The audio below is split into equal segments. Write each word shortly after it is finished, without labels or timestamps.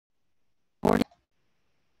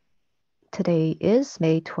Today is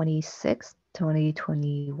May 26th,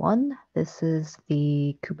 2021. This is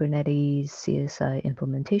the Kubernetes CSI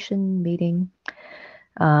implementation meeting.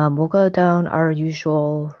 We'll go down our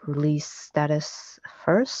usual release status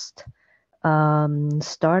first.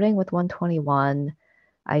 Starting with 121,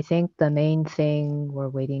 I think the main thing we're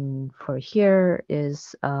waiting for here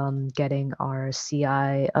is getting our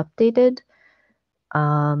CI updated.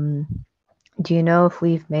 Do you know if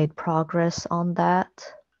we've made progress on that?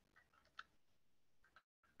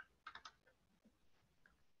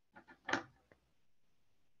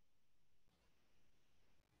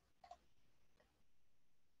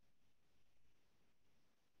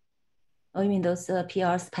 Oh, you mean those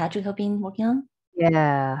PRs Patrick have been working on?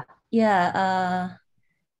 Yeah. Yeah.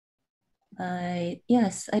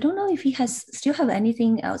 Yes, I don't know if he has still have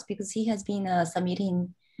anything else because he has been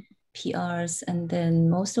submitting PRs, and then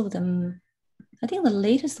most of them, I think the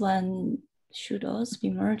latest one should also be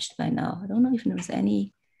merged by now. I don't know if there was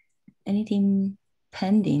anything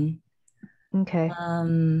pending. Okay.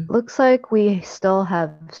 Looks like we still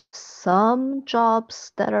have some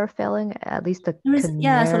jobs that are failing, at least the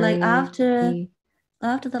canary. So like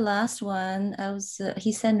after the last one, I was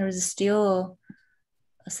he said there's still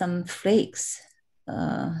some flakes.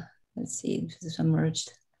 Let's see if this one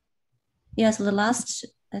merged. Yeah, so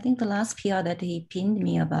I think the last PR that he pinned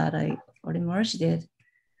me about, I already merged it.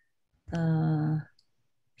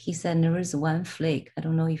 He said there is one flake. I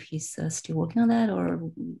don't know if he's still working on that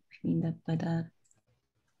or mean that by that.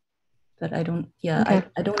 But I don't, yeah, Okay.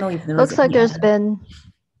 I don't know if there Looks was like there's been,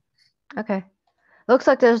 okay. Looks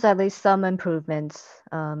like there's at least some improvements.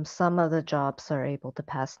 Some of the jobs are able to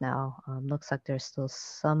pass now. Looks like there's still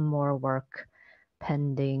some more work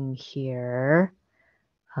pending here.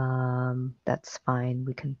 That's fine.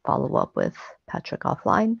 We can follow up with Patrick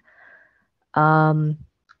offline.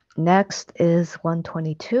 Next is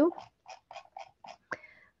 122.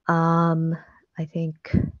 I think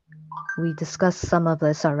we discussed some of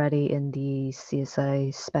this already in the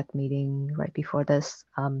CSI spec meeting right before this.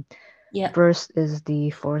 Yeah. First is the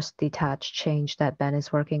force detach change that Ben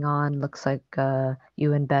is working on. Looks like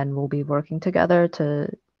you and Ben will be working together to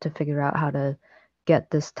figure out how to get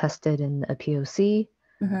this tested in a POC.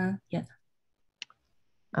 Yeah.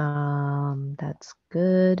 That's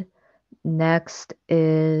good. Next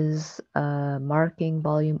is marking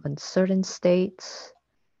volume uncertain states.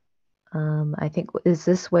 I think, is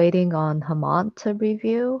this waiting on Hamant to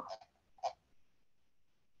review?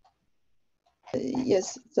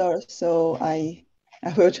 Yes, so I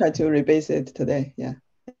will try to rebase it today, yeah,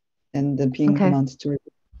 and the ping Hamant to.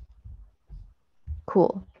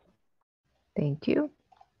 Cool. Thank you.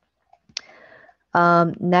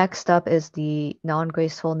 Next up is the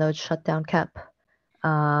non-graceful node shutdown cap.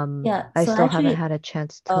 Yeah, I still haven't had a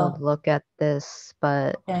chance to look at this,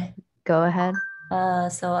 but go ahead.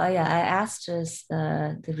 Yeah, I asked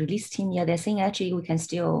the release team. Yeah, they're saying actually we can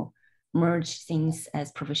still merge things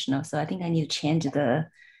as professional. So I think I need to change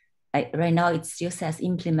right now it still says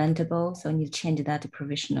implementable, so I need to change that to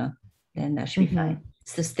provisional. Then that should be fine.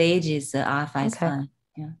 So the stage is RFI is fine.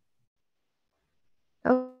 Yeah.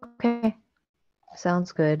 Okay.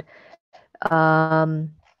 Sounds good.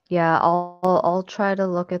 Yeah, I'll try to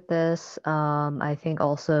look at this. I think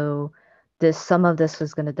also some of this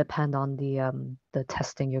is going to depend on the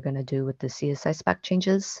testing you're going to do with the CSI spec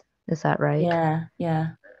changes. Is that right? Yeah.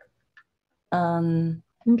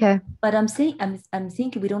 Okay. But I'm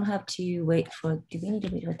thinking we don't have to wait for. Do we need to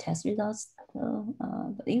wait for test results?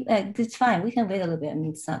 But it's fine. We can wait a little bit. I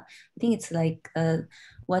mean, I think it's like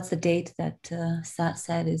what's the date that Sat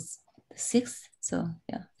said is the 6th. So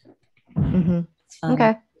yeah.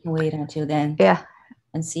 Okay. We can wait until then. Yeah.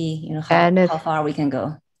 And see, how far we can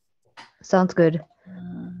go. Sounds good.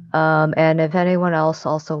 And if anyone else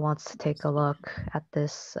also wants to take a look at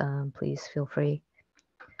this, please feel free.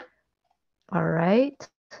 All right.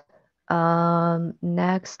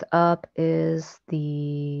 Next up is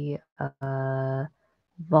the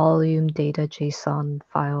volume data JSON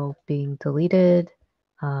file being deleted.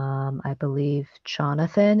 I believe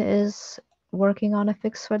Jonathan is working on a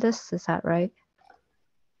fix for this. Is that right?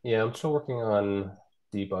 Yeah, I'm still working on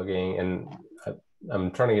debugging, and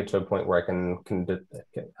I'm trying to get to a point where I can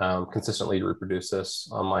consistently reproduce this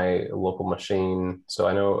on my local machine. So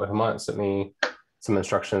I know Hamant sent me some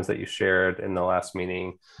instructions that you shared in the last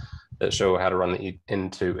meeting that show how to run the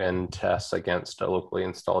end-to-end tests against a locally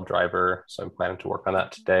installed driver. So I'm planning to work on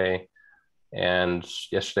that today. And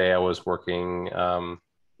yesterday I was working, trying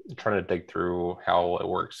to dig through how it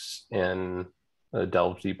works in the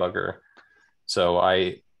Delve debugger. So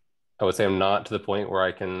I would say I'm not to the point where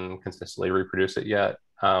I can consistently reproduce it yet.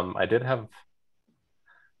 I did have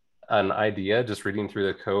an idea just reading through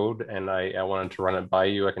the code, and I wanted to run it by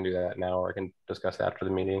you. I can do that now, or I can discuss it after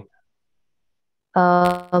the meeting.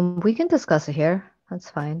 We can discuss it here. That's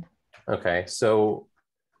fine. Okay, so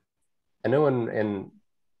I know in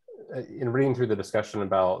reading through the discussion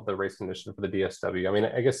about the race condition for the DSW, I mean,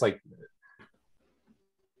 I guess like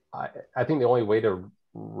I think the only way to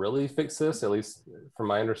really fix this, at least from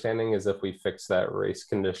my understanding, is if we fix that race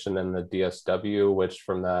condition in the DSW, which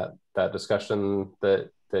from that discussion that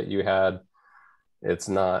you had, it's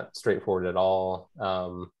not straightforward at all.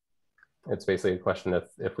 It's basically a question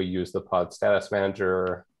if we use the pod status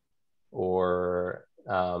manager or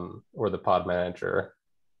the pod manager.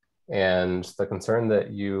 And the concern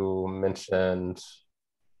that you mentioned,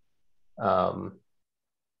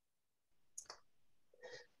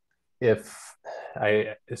 if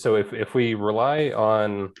we rely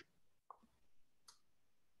on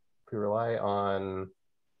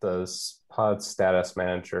the pod status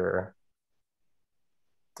manager,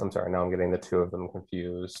 I'm sorry, now I'm getting the two of them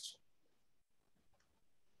confused.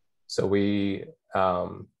 So we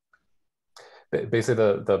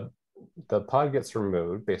basically the pod gets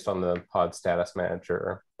removed based on the pod status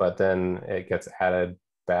manager, but then it gets added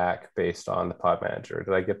back based on the pod manager.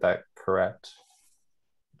 Did I get that correct?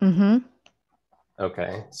 Mm-hmm.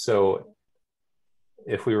 Okay, so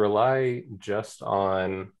if we rely just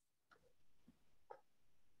on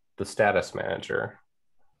the status manager,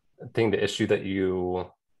 I think the issue that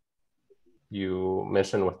you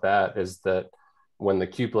mentioned with that is that when the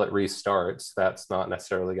kubelet restarts, that's not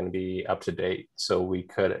necessarily going to be up to date. So we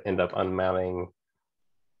could end up unmounting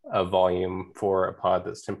a volume for a pod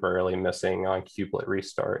that's temporarily missing on kubelet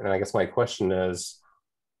restart. And I guess my question is,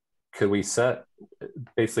 could we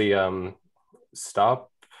basically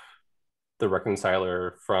stop the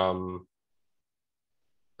reconciler from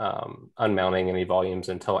unmounting any volumes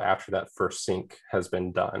until after that first sync has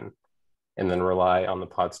been done, and then rely on the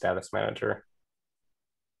pod status manager?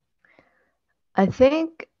 I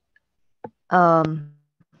think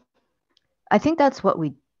that's what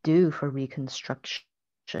we do for reconstruction.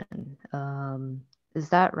 Is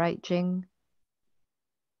that right, Jing?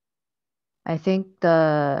 I think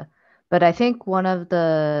one of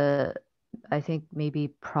the maybe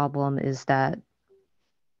problem is that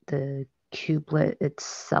the kubelet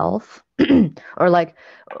itself or like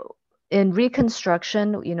in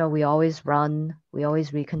reconstruction, we always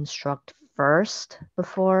reconstruct first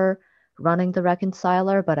before running the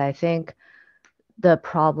reconciler. But I think the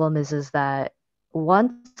problem is that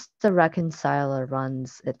once the reconciler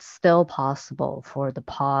runs, it's still possible for the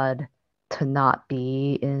pod to not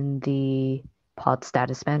be in the pod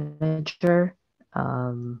status manager.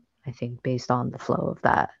 I think based on the flow of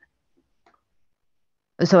that.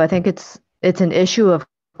 So I think it's an issue of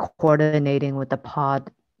coordinating with the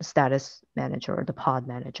pod status manager or the pod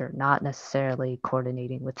manager, not necessarily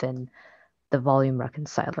coordinating within the volume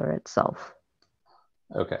reconciler itself.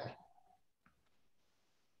 Okay.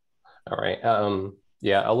 All right.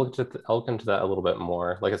 Yeah, I'll look into that a little bit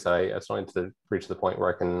more. Like I said, I just wanted to reach the point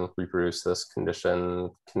where I can reproduce this condition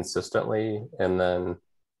consistently, and then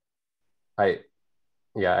I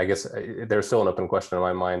guess there's still an open question in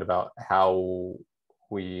my mind about how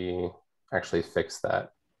we actually fix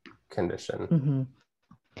that condition. Mm-hmm.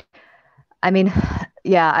 I mean,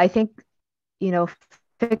 yeah, I think,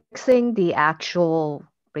 fixing the actual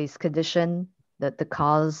race condition, that the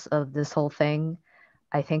cause of this whole thing,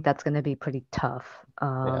 I think that's going to be pretty tough.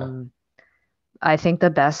 I think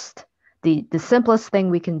the simplest thing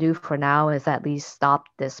we can do for now is at least stop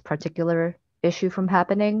this particular issue from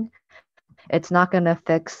happening. It's not going to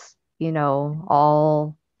fix,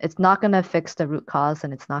 it's not going to fix the root cause,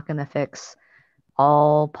 and it's not going to fix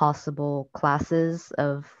all possible classes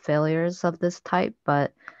of failures of this type.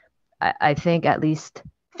 But I think at least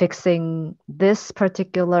fixing this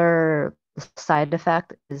particular side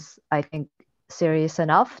effect is, I think, serious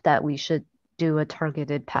enough that we should do a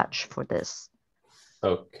targeted patch for this.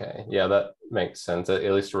 Okay, yeah, that makes sense. At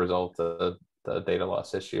least to resolve the data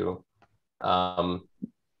loss issue.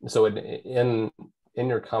 So in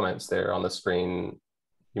your comments there on the screen,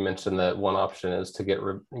 you mentioned that one option is to get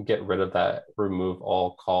rid of that remove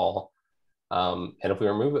all call. And if we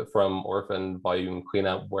remove it from orphan volume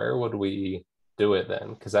cleanup, where would we do it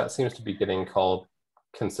then? Because that seems to be getting called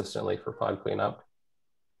consistently for pod cleanup.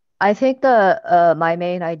 I think my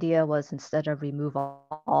main idea was, instead of remove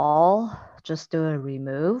all, just do a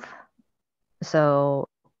remove. So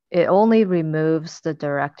it only removes the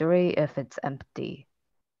directory if it's empty.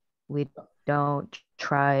 We don't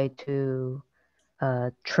try to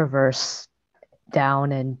traverse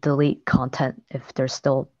down and delete content if there's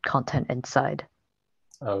still content inside.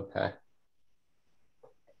 Okay.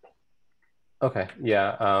 Okay,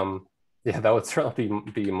 yeah, yeah, that would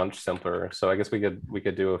certainly be much simpler. So I guess we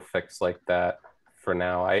could do a fix like that for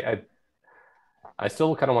now. I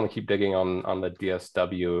still kind of want to keep digging on the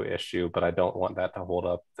DSW issue, but I don't want that to hold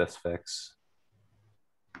up this fix.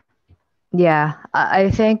 Yeah,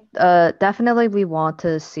 I think definitely we want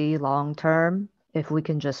to see long term if we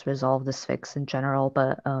can just resolve this fix in general,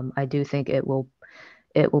 but I do think it will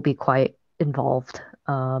be quite involved.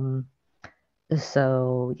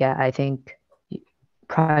 So yeah, I think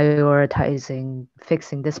prioritizing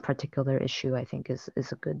fixing this particular issue, I think is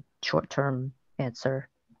a good short-term answer.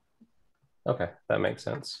 Okay, that makes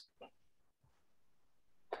sense.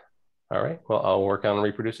 All right, well, I'll work on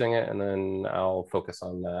reproducing it and then I'll focus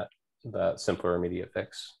on that simpler immediate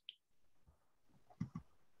fix.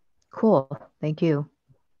 Cool, thank you.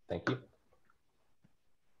 Thank you.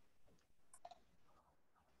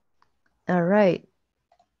 All right.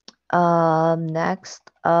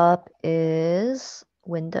 Next up is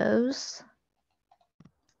Windows.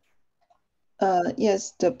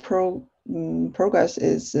 Yes, the progress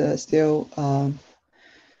is still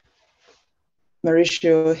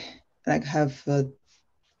Mauricio have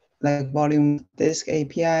like volume disk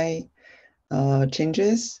API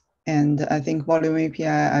changes, and I think volume API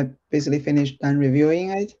I basically done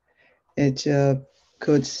reviewing it. It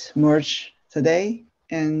could merge today,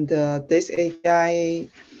 and this API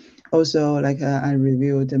also I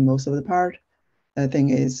reviewed most of the part. I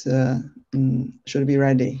think is should be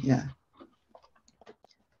ready. Yeah.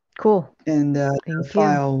 Cool. And Thank the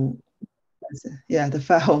file, yeah, the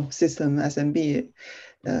file system SMB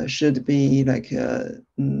should be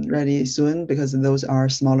ready soon because those are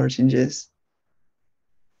smaller changes.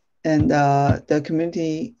 And the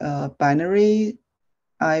community binary,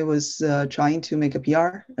 I was trying to make a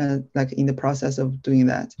PR, like in the process of doing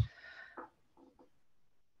that.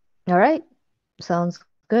 All right, sounds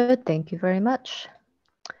good. Thank you very much.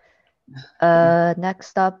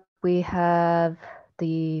 Next up, we have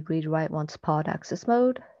the read write once pod access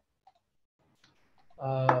mode.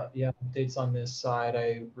 Yeah, updates on this side.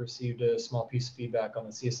 I received a small piece of feedback on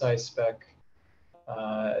the CSI spec,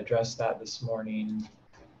 addressed that this morning.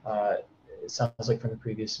 It sounds like from the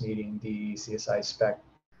previous meeting, the CSI spec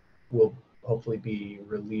will hopefully be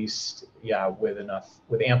released, yeah, with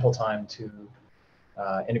ample time to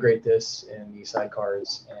integrate this in the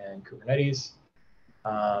sidecars and Kubernetes.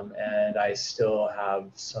 And I still have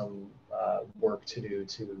some work to do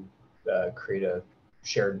to create a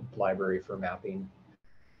shared library for mapping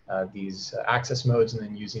these access modes and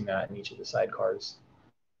then using that in each of the sidecars.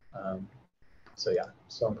 So yeah,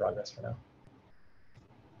 still in progress for now.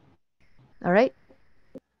 All right,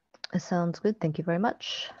 it sounds good. Thank you very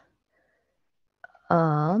much.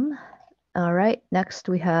 All right, next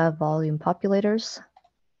we have volume populators.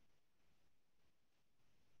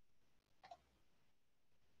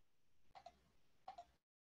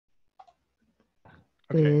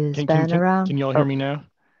 Okay. Is Ben around? Can you all hear me now?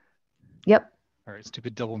 Yep. All right,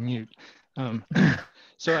 stupid double mute.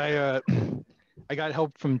 So I got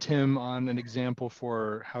help from Tim on an example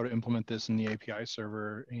for how to implement this in the API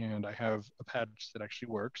server, and I have a patch that actually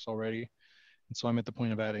works already. And so I'm at the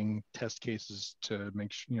point of adding test cases to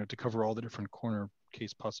make sure, to cover all the different corner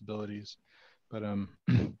case possibilities. But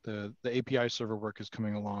the API server work is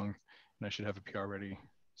coming along, and I should have a PR ready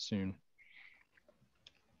soon.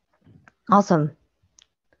 Awesome.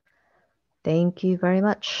 Thank you very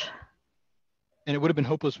much. And it would have been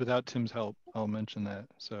hopeless without Tim's help. I'll mention that.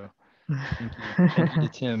 So thank you to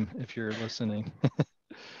Tim if you're listening.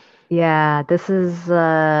 Yeah, this is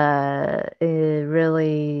a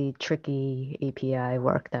really tricky API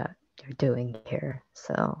work that you're doing here.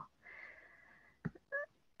 So,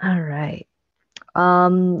 all right.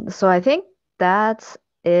 So I think that's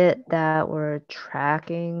it that we're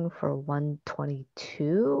tracking for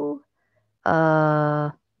 122.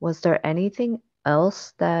 Was there anything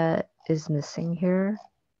else that is missing here?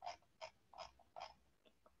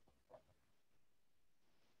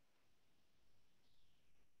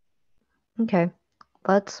 Okay,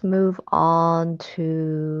 let's move on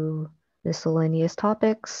to miscellaneous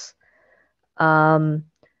topics.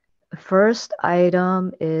 First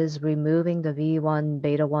item is removing the V1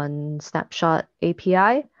 Beta 1 snapshot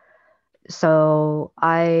API. So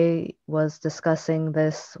I was discussing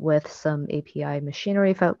this with some API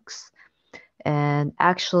machinery folks, and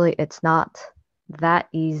actually it's not that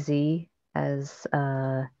easy as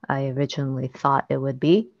I originally thought it would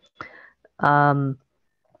be.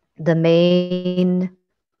 The main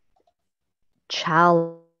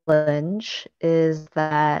challenge is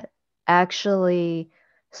that actually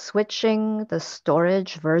switching the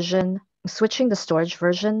storage version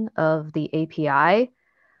of the API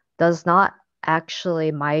does not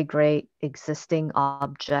actually migrate existing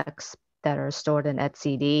objects that are stored in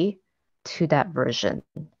etcd to that version.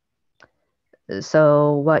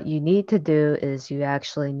 So what you need to do is you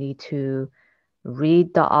actually need to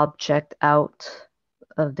read the object out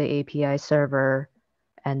of the API server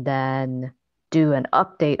and then do an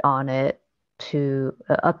update on it to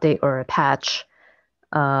update or a patch.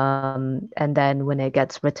 And then when it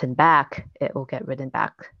gets written back, it will get written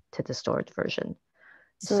back to the storage version.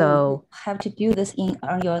 So So you have to do this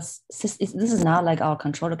on your system. This is not like our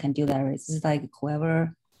controller can do that, right? This is like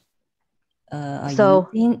whoever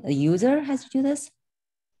using, a user has to do this?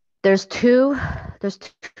 There's two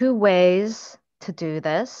ways to do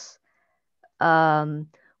this.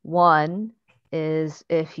 One is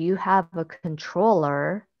if you have a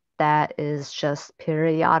controller that is just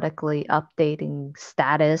periodically updating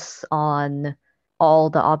status on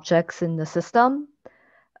all the objects in the system.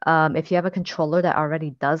 If you have a controller that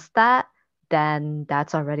already does that, then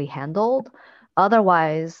that's already handled.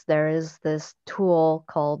 Otherwise, there is this tool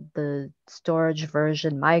called the storage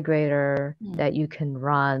version migrator that you can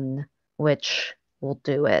run, which will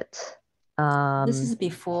do it. This is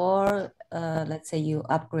before, let's say you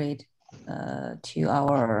upgrade to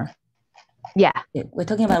our. Yeah. We're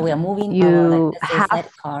talking about we are moving you our, like, let's say, have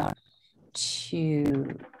sidecar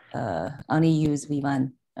to only use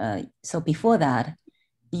V1. So before that,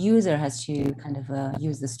 the user has to kind of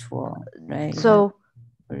use this tool, right? So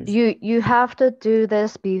you have to do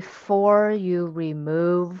this before you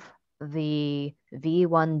remove the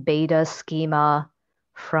V1 beta schema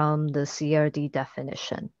from the CRD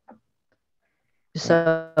definition.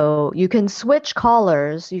 So you can switch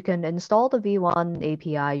callers, you can install the V1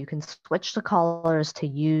 API, you can switch the callers to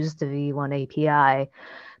use the V1 API,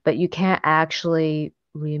 but you can't actually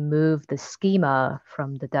remove the schema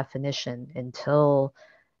from the definition until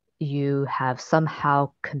you have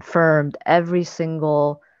somehow confirmed every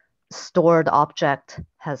single stored object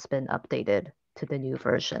has been updated to the new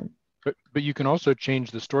version. But you can also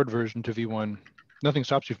change the stored version to V1. Nothing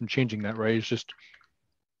stops you from changing that, right? It's just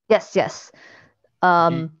yes. you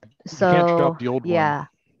can't drop the old one.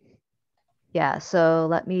 Yeah, so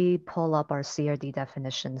let me pull up our CRD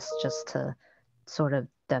definitions just to sort of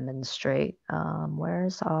demonstrate.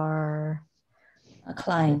 Where's our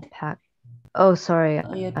client? Oh, sorry,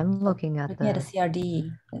 I'm looking at the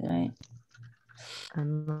CRD, right?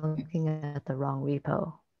 I'm looking at the wrong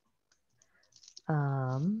repo.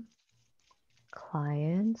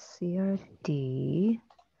 Client CRD.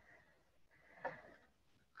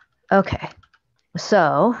 Okay,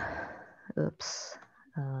 so, oops.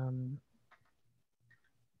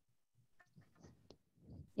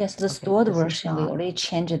 Yes, the stored version, we already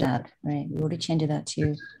changed that, right? We already changed that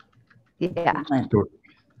to. Yeah,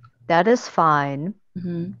 that is fine.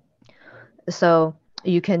 So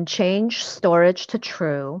you can change storage to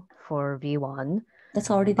true for V1. That's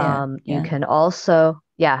already there. You can also,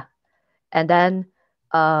 and then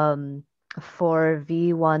for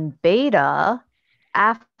V1 beta,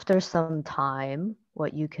 after some time,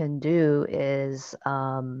 what you can do is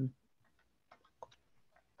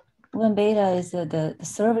when beta is the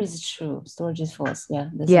server is true, storage is false.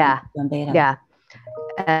 Yeah. When beta. Yeah.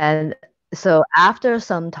 And so after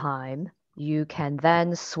some time, you can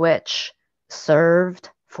then switch served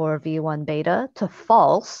for V1 beta to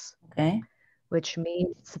false. Okay. Which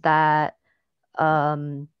means that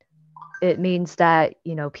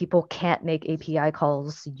people can't make API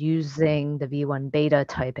calls using the V1 beta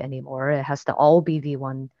type anymore. It has to all be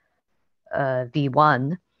V1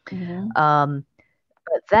 V1.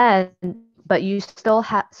 But you still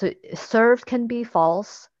have, so served can be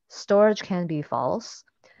false, storage can be false,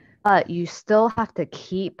 but you still have to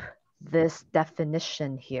keep this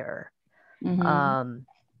definition here.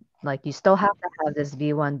 Like you still have to have this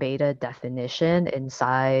V1 beta definition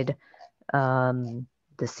inside the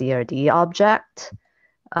CRD object.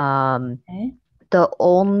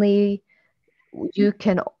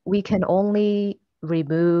 We can only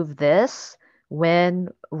remove this when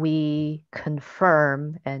we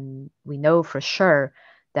confirm and we know for sure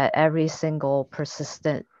that every single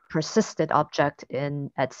persistent object in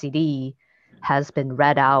etcd has been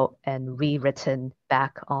read out and rewritten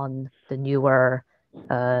back on the newer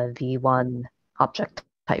V1 object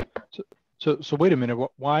type. So wait a minute.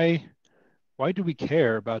 Why do we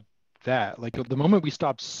care about that? Like the moment we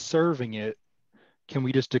stop serving it, can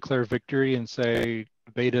we just declare victory and say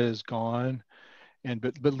beta is gone, and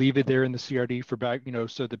but leave it there in the CRD for back,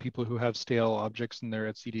 so the people who have stale objects in their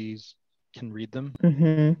etcds can read them?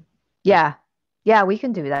 Yeah, we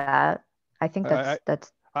can do that. I think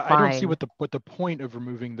that's fine. I don't see what the point of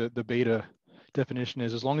removing the beta definition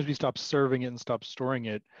is. As long as we stop serving it and stop storing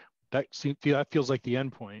it, that feels like the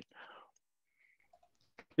endpoint.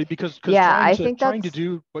 Because Yeah, I think trying to that's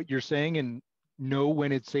do what you're saying and know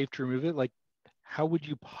when it's safe to remove it, like how would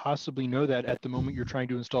you possibly know that at the moment you're trying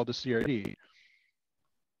to install the CRD?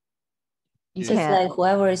 you So it's can't. like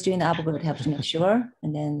whoever is doing the upgrade have to make sure,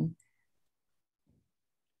 and then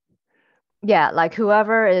Yeah, like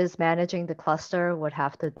whoever is managing the cluster would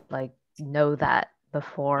have to like know that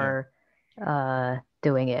before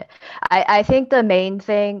doing it. I think the main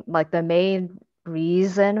thing, like the main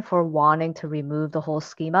reason for wanting to remove the whole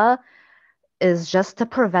schema is just to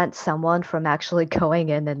prevent someone from actually going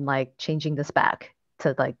in and like changing this back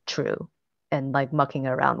to like true and like mucking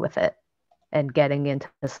around with it and getting into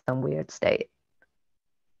some weird state.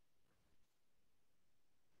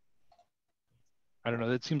 I don't know.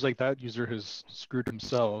 It seems like that user has screwed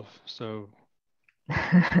himself. So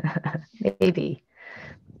Maybe.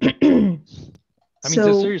 I mean, just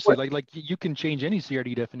So seriously, like you can change any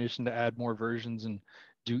CRD definition to add more versions and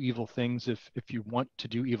do evil things if you want to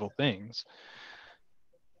do evil things.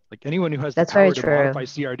 Like anyone who has the That's very power to true. modify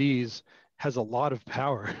CRDs has a lot of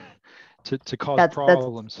power to cause That's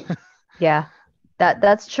problems. yeah,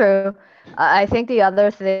 that's true. I think the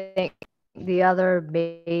other thing, the other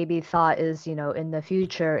maybe thought is, you know, in the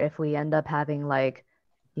future, if we end up having like,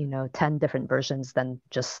 you know, 10 different versions, then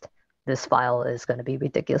just this file is going to be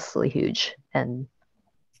ridiculously huge and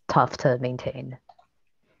tough to maintain.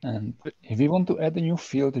 And if we want to add a new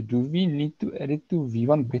field, do we need to add it to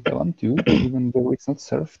v1 beta 1 too, even though it's not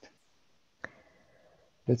served?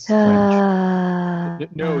 That's strange.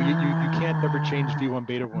 No, you can't ever change v1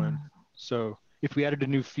 beta 1. So if we added a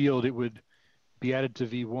new field, it would be added to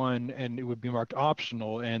v1 and it would be marked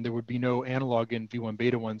optional, and there would be no analog in v1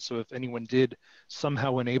 beta 1. So if anyone did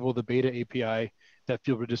somehow enable the beta API, that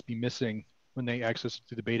field would just be missing when they access it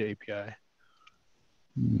through the beta API.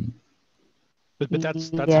 But that's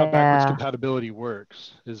how backwards compatibility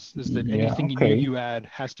works, is that anything new you add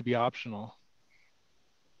has to be optional.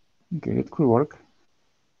 Okay, it could work.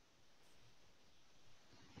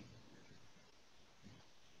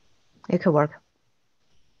 It could work.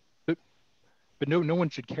 But no one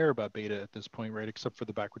should care about beta at this point, right? Except for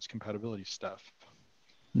the backwards compatibility stuff.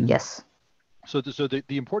 Yes. So the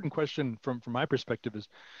important question from my perspective is,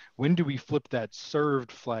 when do we flip that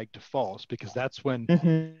served flag to false? Because that's when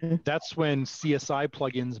CSI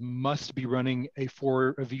plugins must be running a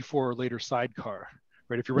v4 or later sidecar,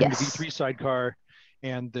 right? If you're running the v3 sidecar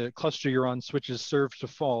and the cluster you're on switches served to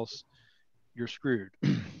false, you're screwed.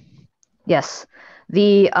 Yes.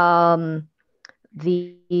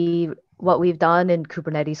 What we've done in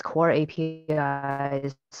Kubernetes core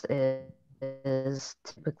APIs is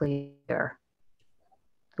typically a year.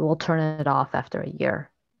 We'll turn it off after a year.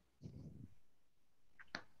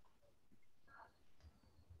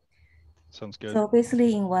 Sounds good. So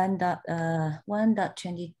basically in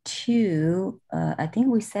 1.22, I think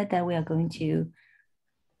we said that we are going to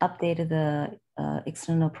update the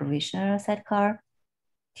external provisioner sidecar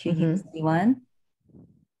to use v1.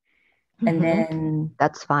 And then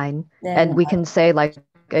that's fine. And we can say like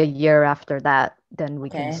a year after that, then we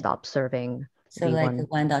can stop serving so v1. like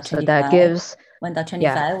 1.25. So that gives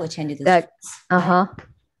 1.25 we'll change it that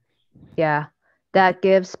yeah, that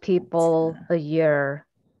gives people a year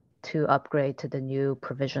to upgrade to the new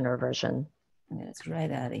provisioner version. Let's write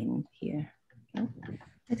that in here.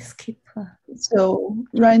 Let's keep. So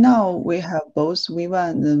right now we have both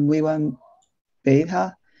v1 and v1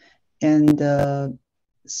 beta, and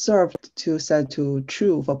served to set to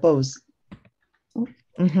true for both.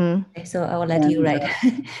 Okay, so I will let you write,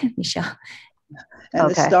 Michelle. And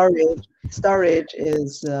the storage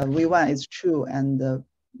is v1 is true and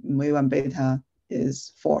v1 beta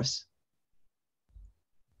is false.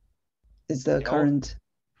 Is the current.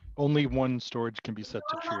 Only one storage can be set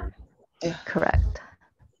to true. Yeah. Correct.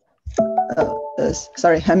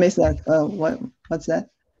 Sorry, I missed that. What's that?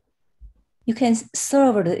 You can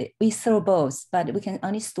we serve both, but we can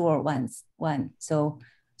only store one. So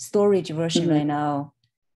storage version right now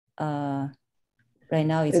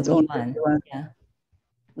is it's v1. Yeah,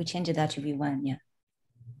 we changed that to v1. Yeah,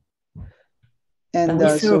 and we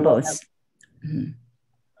serve both.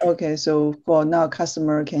 Okay, so for now,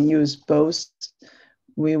 customer can use both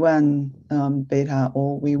v1 beta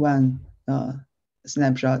or v1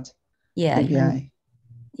 snapshot API.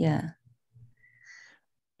 Yeah.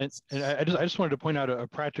 And I just wanted to point out a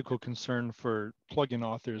practical concern for plugin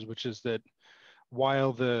authors, which is that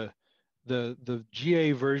while the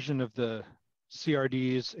GA version of the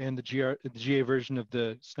CRDs and the GA version of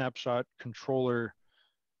the snapshot controller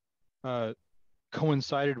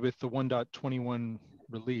coincided with the 1.21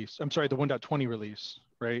 release. I'm sorry, the 1.20 release,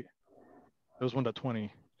 right? That was 1.20.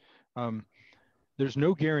 there's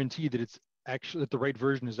no guarantee that it's actually that the right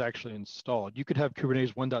version is actually installed. You could have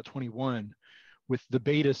Kubernetes 1.21 with the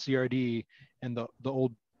beta CRD and the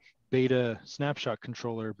old beta snapshot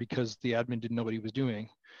controller because the admin didn't know what he was doing.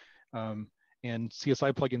 And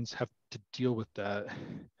CSI plugins have to deal with that.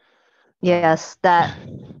 Yes, that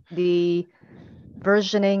the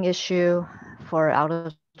versioning issue for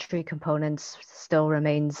out-of-tree components still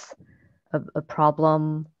remains a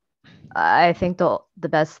problem. I think the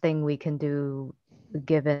best thing we can do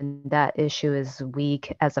given that issue is we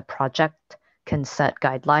as a project can set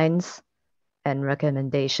guidelines and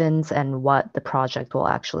recommendations and what the project will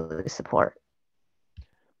actually support.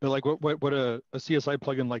 But like what a CSI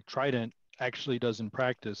plugin like Trident actually does in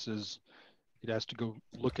practice is it has to go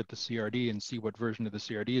look at the CRD and see what version of the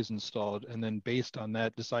CRD is installed, and then based on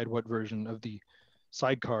that, decide what version of the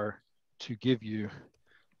sidecar to give you.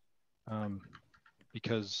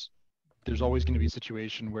 Because there's always going to be a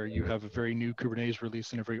situation where you have a very new Kubernetes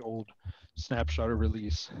release and a very old snapshot or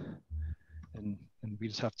release. And we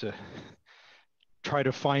just have to try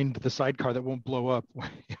to find the sidecar that won't blow up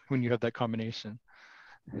when you have that combination.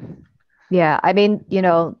 Yeah, I mean, you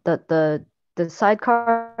know, the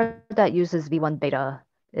sidecar that uses v1 beta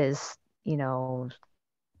is, you know,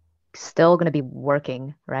 still going to be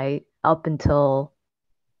working, right? Up until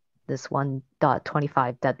this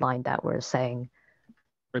 1.25 deadline that we're saying.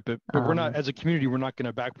 Right, but we're not, as a community, we're not going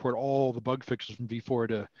to backport all the bug fixes from v4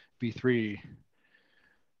 to v3.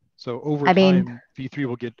 So over time, v3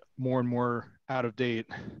 will get more and more out of date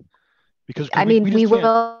because we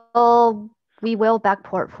will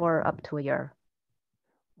backport for up to a year.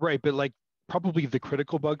 Right, but like probably the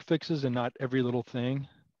critical bug fixes and not every little thing.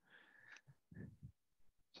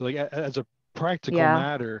 So like as a practical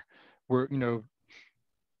matter,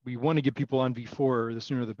 we want to get people on v4 the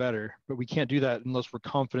sooner the better, but we can't do that unless we're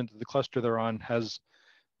confident that the cluster they're on has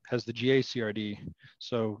the GA CRD.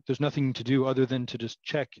 So there's nothing to do other than to just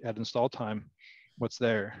check at install time what's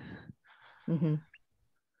there. Mm-hmm.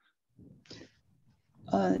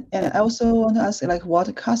 And I also want to ask, like,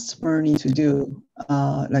 what customer need to do,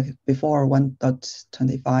 like before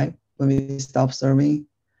 1.25 when we stop serving,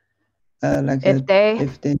 like if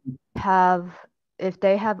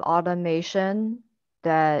they have automation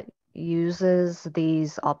that uses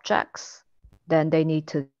these objects, then they need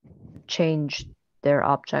to change their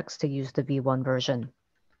objects to use the v1 version.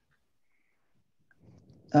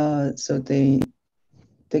 So they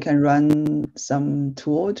can run some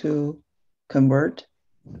tool to convert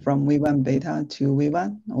from v1 beta to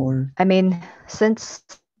v1, or? I mean, since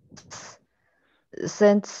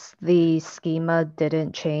the schema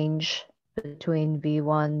didn't change between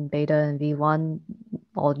v1 beta and v1,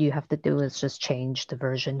 all you have to do is just change the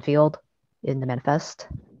version field in the manifest.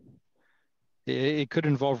 It could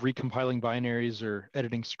involve recompiling binaries or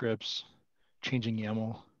editing scripts, changing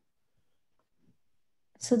YAML.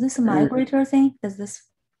 So this migrator thing,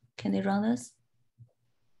 can they run this?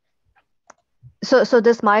 So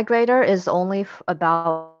this migrator is only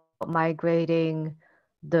about migrating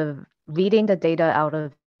reading the data out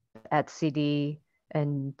of etcd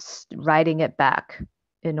and writing it back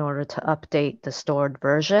in order to update the stored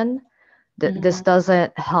version. This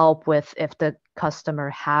doesn't help with if the customer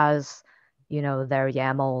has, their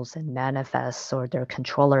YAMLs and manifests or their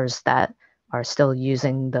controllers that are still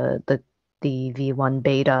using the v1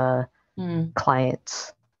 beta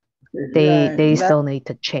clients. They still need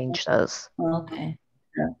to change those. Okay.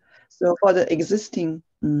 Yeah. So for the existing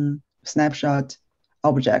snapshot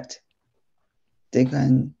object, they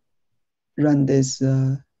can run this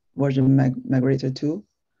version migrator tool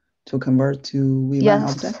to convert to v1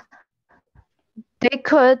 object? They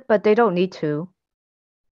could, but they don't need to.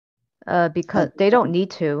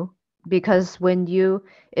 Because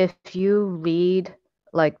if you read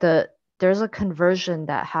there's a conversion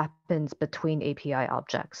that happens between API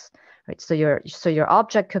objects, right? So your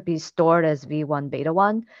object could be stored as v1 beta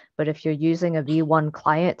 1, but if you're using a v1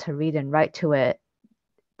 client to read and write to it,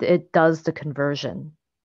 it does the conversion.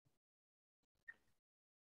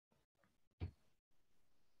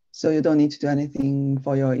 So you don't need to do anything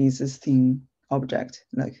for your existing object,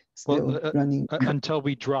 like still running. Until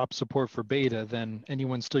we drop support for beta, then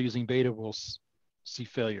anyone still using beta will see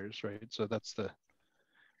failures, right? So that's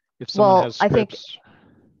if someone has scripts.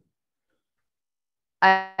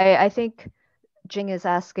 I think Jing is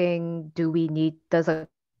asking, does a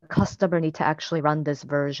customer need to actually run this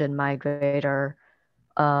version migrator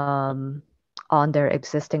on their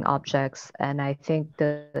existing objects? And I think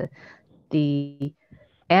the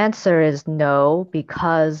answer is no,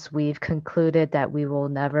 because we've concluded that we will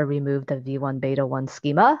never remove the v1 beta 1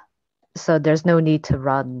 schema. So there's no need to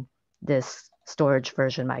run this storage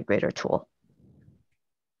version migrator tool.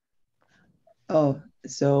 Oh,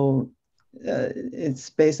 so it's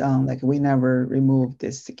based on like we never remove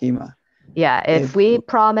this schema. Yeah, if we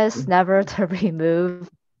promise never to remove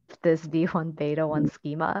this v1 beta 1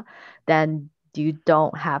 schema, then you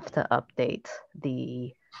don't have to update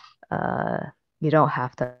the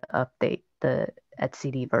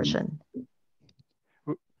etcd version.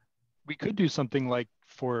 We could do something like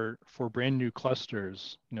for brand new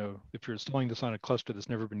clusters, if you're installing this on a cluster that's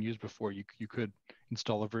never been used before, you could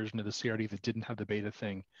install a version of the CRD that didn't have the beta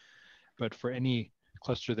thing. But for any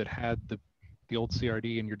cluster that had the old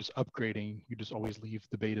CRD and you're just upgrading, you just always leave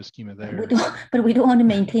the beta schema there. But we don't want to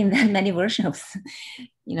maintain that many versions.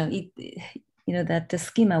 That the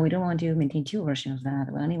schema, we don't want to maintain 2 versions of that.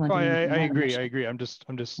 We only want to I agree. I'm just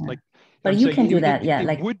yeah. like. But I'm you saying can do that, yeah. It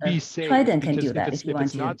like would be safe. Trident can do that if you want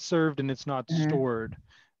it's to. not served and it's not stored,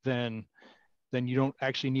 then you don't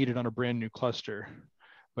actually need it on a brand new cluster.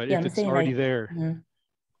 But if it's already there,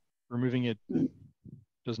 removing it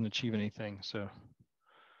doesn't achieve anything. So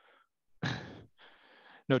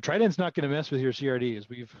no, Trident's not going to mess with your CRDs.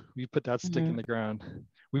 We've put that stick in the ground.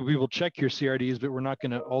 We will check your CRDs, but we're not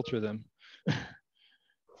going to alter them.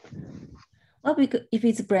 Well, because if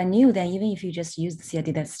it's brand new, then even if you just use the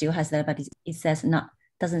CRD that still has that, but it says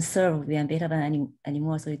doesn't serve V1 beta 1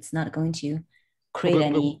 anymore, so it's not going to create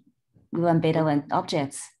any V1 beta 1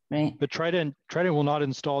 objects, right? But Trident will not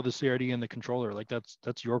install the CRD in the controller. Like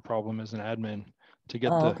that's your problem as an admin to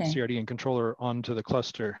get the CRD and controller onto the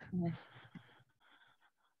cluster. Okay.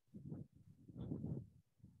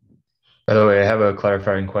 By the way, I have a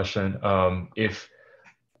clarifying question. If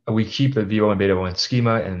we keep the v1 beta 1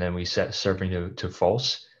 schema and then we set serving to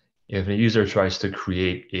false, if a user tries to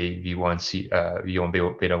create a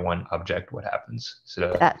v1 beta 1 object, what happens?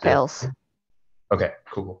 So that fails. Okay,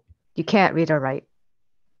 cool. You can't read or write.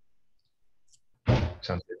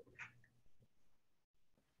 Sounds good.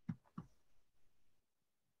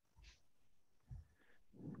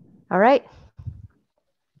 All right.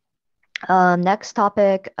 Next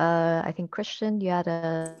topic, I think Christian, you had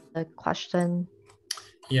a question.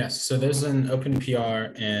 Yes, so there's an open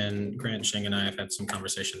PR and Grant, Sheng, and I have had some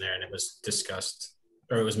conversation there, and it was discussed,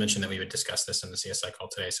 or it was mentioned that we would discuss this in the CSI call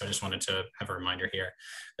today. So I just wanted to have a reminder here.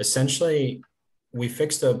 Essentially, we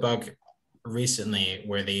fixed a bug recently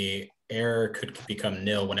where the error could become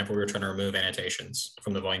nil whenever we were trying to remove annotations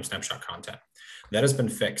from the volume snapshot content. That has been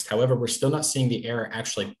fixed. However, we're still not seeing the error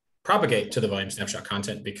actually propagate to the volume snapshot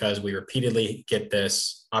content because we repeatedly get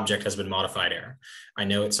this object has been modified error. I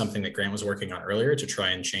know it's something that Grant was working on earlier to try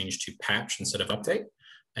and change to patch instead of update,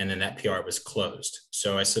 and then that PR was closed.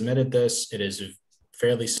 So I submitted this. It is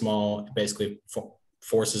fairly small. It basically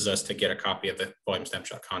forces us to get a copy of the volume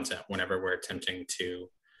snapshot content whenever we're attempting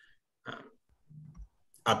to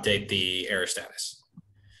update the error status.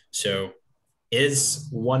 So is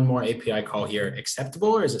one more API call here acceptable,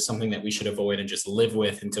 or is it something that we should avoid and just live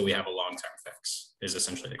with until we have a long-term fix, is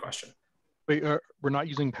essentially the question. Wait, we're not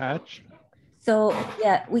using patch? So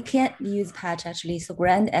yeah, we can't use patch actually. So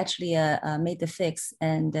Grant actually made the fix,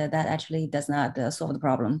 and that actually does not solve the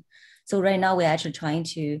problem. So right now we're actually trying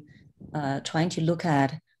to look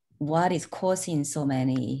at what is causing so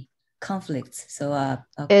many conflicts. So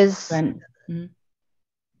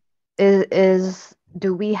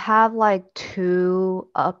do we have like 2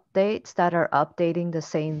 updates that are updating the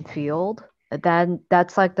same field? Then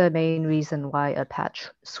that's like the main reason why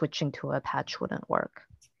switching to a patch wouldn't work.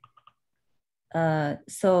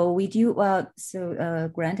 So we do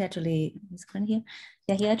Grant actually is Grant here.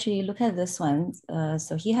 Yeah, he actually looked at this one.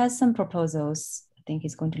 So he has some proposals. I think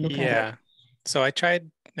he's going to look at it. Yeah. So I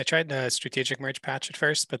tried a strategic merge patch at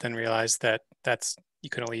first, but then realized that you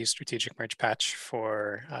can only use strategic merge patch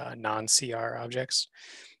for non-CR objects.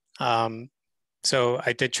 So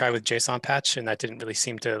I did try with JSON patch, and that didn't really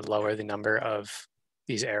seem to lower the number of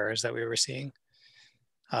these errors that we were seeing.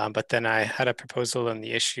 But then I had a proposal in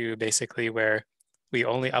the issue basically where we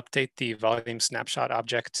only update the volume snapshot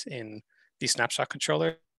object in the snapshot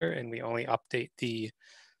controller, and we only update the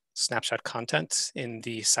snapshot content in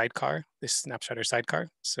the sidecar, this snapshotter sidecar.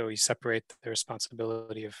 So we separate the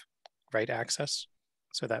responsibility of write access.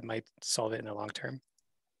 So that might solve it in the long term.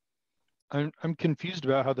 I'm confused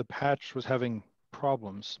about how the patch was having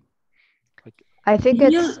problems. I think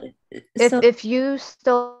if you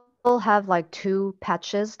still have like 2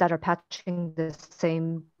 patches that are patching the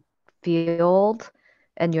same field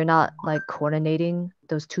and you're not like coordinating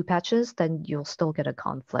those 2 patches, then you'll still get a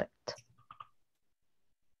conflict.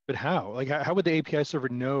 But how? Like how would the API server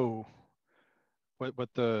know that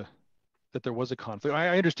there was a conflict?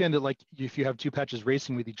 I understand that like if you have 2 patches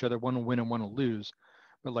racing with each other, one will win and one will lose,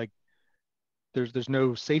 but like there's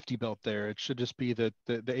no safety belt there. It should just be that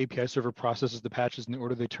the API server processes the patches in the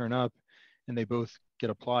order they turn up, and they both get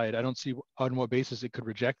applied. I don't see on what basis it could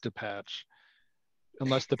reject a patch,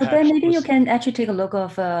 unless the patch. Then maybe you can actually take a look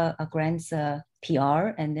of a Grant's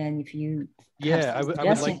PR, and then if you yeah, I would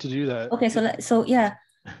like to do that. Okay, so yeah,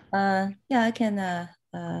 I can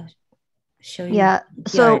show you. Yeah,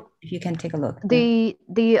 so if you can take a look.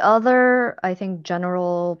 The other, I think,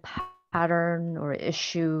 general pattern or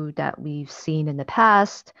issue that we've seen in the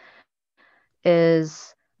past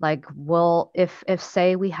is like, if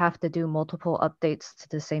say we have to do multiple updates to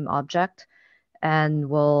the same object, and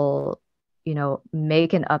we'll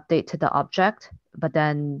make an update to the object, but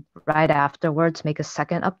then right afterwards make a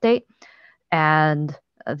second update, and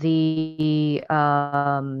the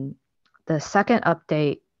second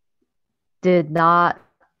update did not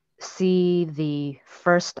see the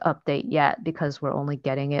first update yet because we're only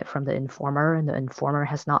getting it from the informer, and the informer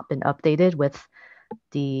has not been updated with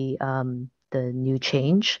the new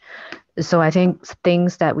change. So I think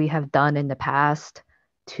things that we have done in the past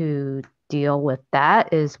to deal with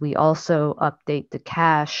that is we also update the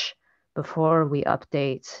cache before we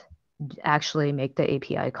actually make the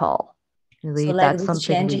API call. So that's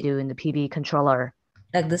something we do in the PB controller.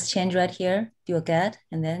 Like this change right here, do a get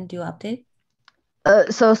and then do update?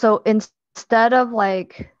 So instead of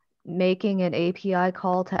like making an API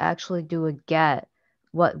call to actually do a get,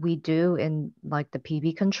 what we do in like the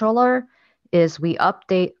PB controller is we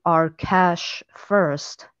update our cache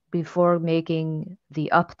first before making the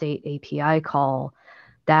update API call.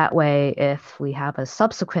 That way, if we have a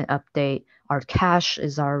subsequent update, our cache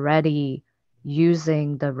is already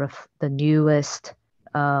using the newest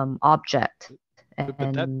object,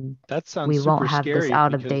 and that sounds we won't have scary this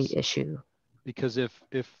out of date issue. Because if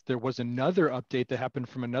there was another update that happened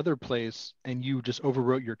from another place and you just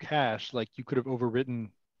overwrote your cache, like you could have overwritten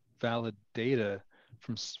valid data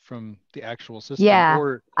from the actual system. Yeah,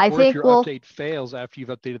 or if your update fails after you've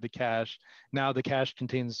updated the cache, now the cache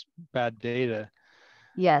contains bad data.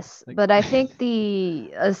 Yes, but I think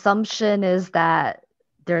the assumption is that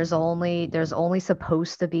there's only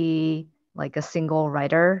supposed to be like a single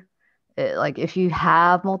writer. Like if you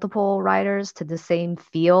have multiple writers to the same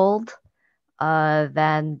field,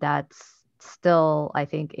 then that's still, I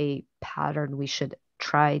think, a pattern we should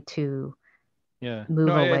try to move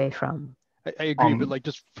away from. I agree, but like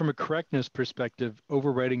just from a correctness perspective,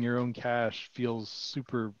 overwriting your own cache feels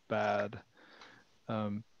super bad.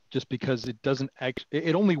 Just because it doesn't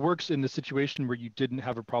it only works in the situation where you didn't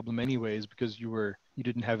have a problem anyways, because you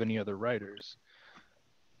didn't have any other writers,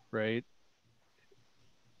 right?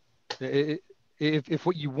 If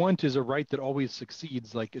what you want is a write that always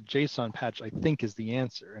succeeds, like a JSON patch, I think is the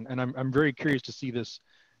answer. And I'm very curious to see this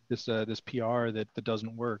PR that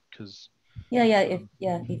doesn't work, because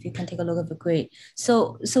if you can take a look at the great.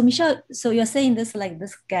 So Michelle, so you're saying this like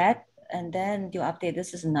this get and then you update.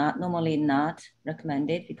 This is normally not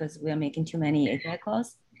recommended because we are making too many API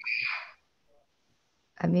calls.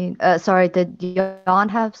 I mean, sorry, did Jan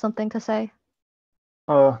have something to say?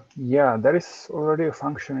 Yeah, there is already a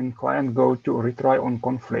function in client Go to retry on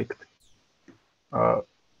conflict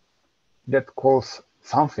that calls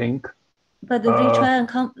something. But the retry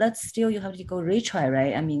and that's still, you have to go retry,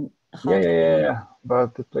 right? I mean,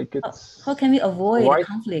 but like it's how can we avoid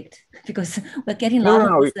conflict? Because we're getting a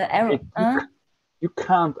lot of the error. You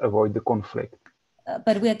can't avoid the conflict.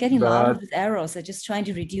 But we are getting a lot of these errors. So just trying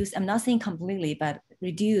to reduce. I'm not saying completely, but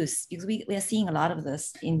reduce, because we are seeing a lot of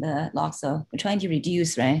this in the log. So we're trying to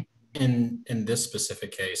reduce, right? In this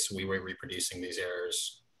specific case, we were reproducing these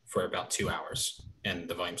errors for about 2 hours, and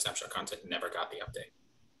the volume snapshot content never got the update,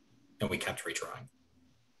 and we kept retrying.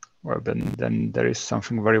 Well, then there is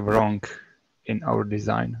something very wrong in our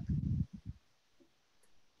design.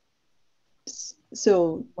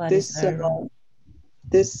 So this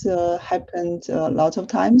happened a lot of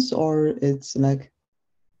times, or it's like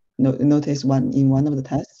notice in one of the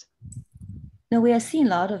tests? No, we are seeing a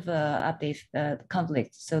lot of update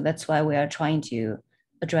conflicts. So that's why we are trying to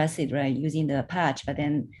address it, right, using the patch, but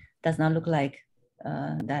then does not look like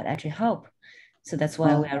that actually help. So that's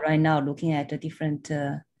why we are right now looking at the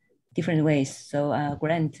different ways. So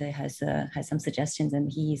Grant has some suggestions,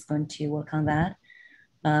 and he is going to work on that.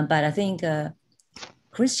 But I think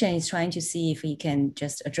Christian is trying to see if he can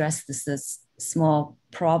just address this small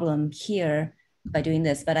problem here by doing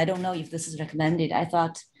this. But I don't know if this is recommended. I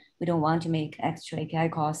thought we don't want to make extra API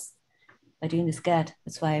calls by doing this get.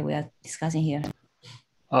 That's why we are discussing here.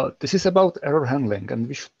 This is about error handling,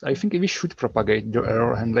 and I think we should propagate the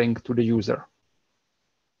error handling to the user.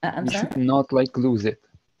 I'm sorry? Should not like lose it.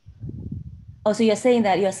 Oh, so you're saying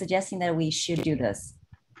that you're suggesting that we should do this?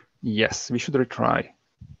 Yes, we should retry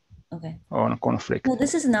Okay. on conflict. No,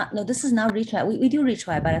 this is not retry. We do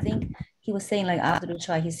retry, but I think he was saying like after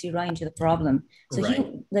retry, he still run into the problem. So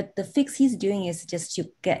Right. the fix he's doing is just to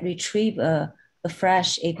retrieve a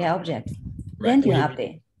fresh API object. Right. Then do an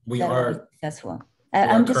update. We That will are be successful. we are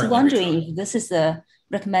I'm just currently wondering retrying. if this is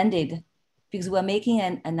recommended, because we're making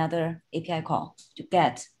another API call to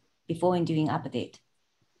get before we doing update.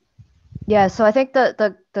 Yeah, so I think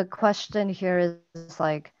the question here is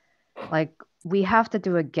like we have to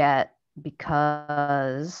do a get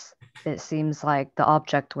because it seems like the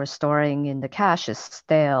object we're storing in the cache is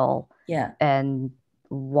stale. Yeah. And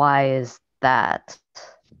why is that?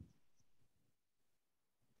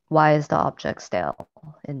 Why is the object stale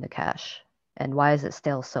in the cache? And why is it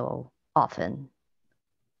stale so often?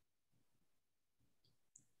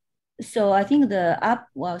 So I think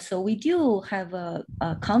so we do have a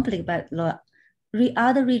conflict, but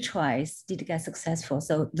other retries did get successful.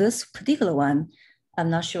 So this particular one, I'm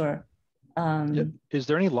not sure. Is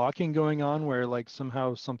there any locking going on where like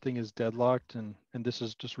somehow something is deadlocked and this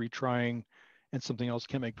is just retrying and something else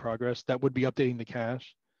can't make progress? That would be updating the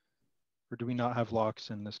cache? Or do we not have locks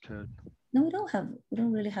in this code? No, we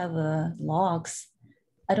don't really have logs.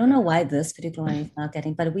 I don't know why this particular one is not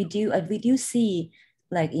getting, but we do see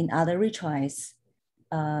like in other retries,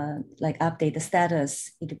 like update the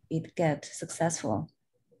status, it get successful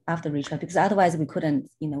after retry, because otherwise we couldn't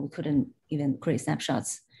even create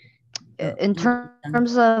snapshots. In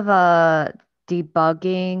terms of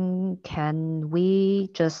debugging, can we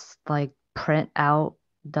just like print out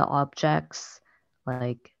the objects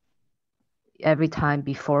like every time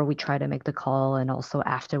before we try to make the call and also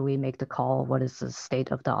after we make the call, what is the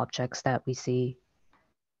state of the objects that we see?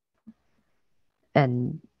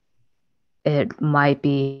 And it might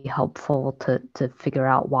be helpful to figure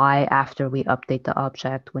out why after we update the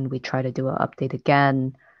object, when we try to do an update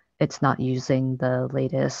again, it's not using the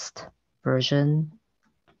latest version.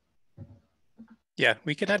 Yeah,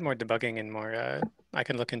 we could add more debugging and more, I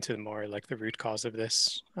can look into more like the root cause of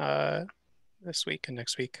this this week and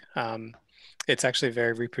next week. It's actually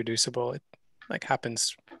very reproducible. It like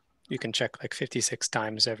happens, you can check like 56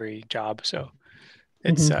 times every job. So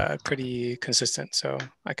it's pretty consistent. So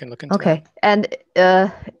I can look into that. And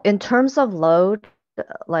in terms of load,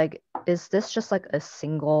 like, is this just like a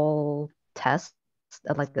single test,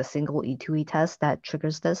 like a single E2E test that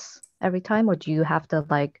triggers this every time? Or do you have to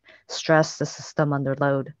like stress the system under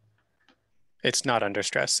load? It's not under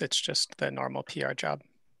stress. It's just the normal PR job.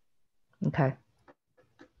 Okay.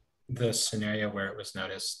 The scenario where it was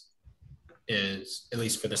noticed is, at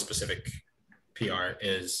least for the specific PR,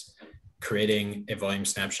 is creating a volume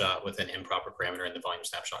snapshot with an improper parameter in the volume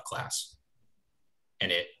snapshot class.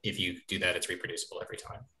 And if you do that, it's reproducible every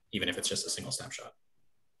time, even if it's just a single snapshot.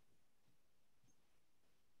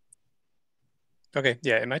 Okay,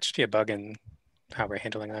 yeah, it might just be a bug in how we're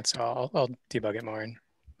handling that. So I'll debug it more and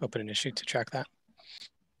open an issue to track that.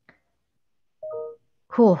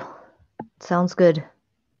 Cool. Sounds good.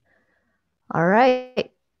 All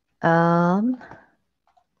right.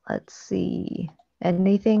 Let's see.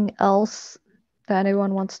 Anything else that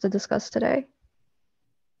anyone wants to discuss today?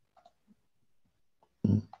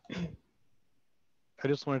 I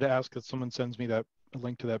just wanted to ask that someone sends me a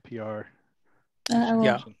link to that PR.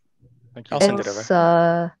 Yeah. Thank you. I'll send it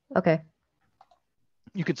over. Okay.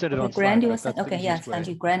 You could send it on Grant Slack. was okay, yeah, thank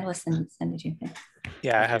you. Grant was send it to you.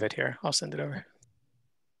 Yeah, I have it here. I'll send it over.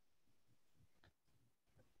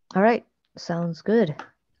 All right. Sounds good.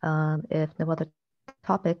 If no other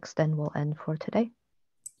topics, then we'll end for today.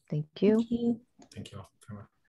 Thank you. Thank you. Thank you all.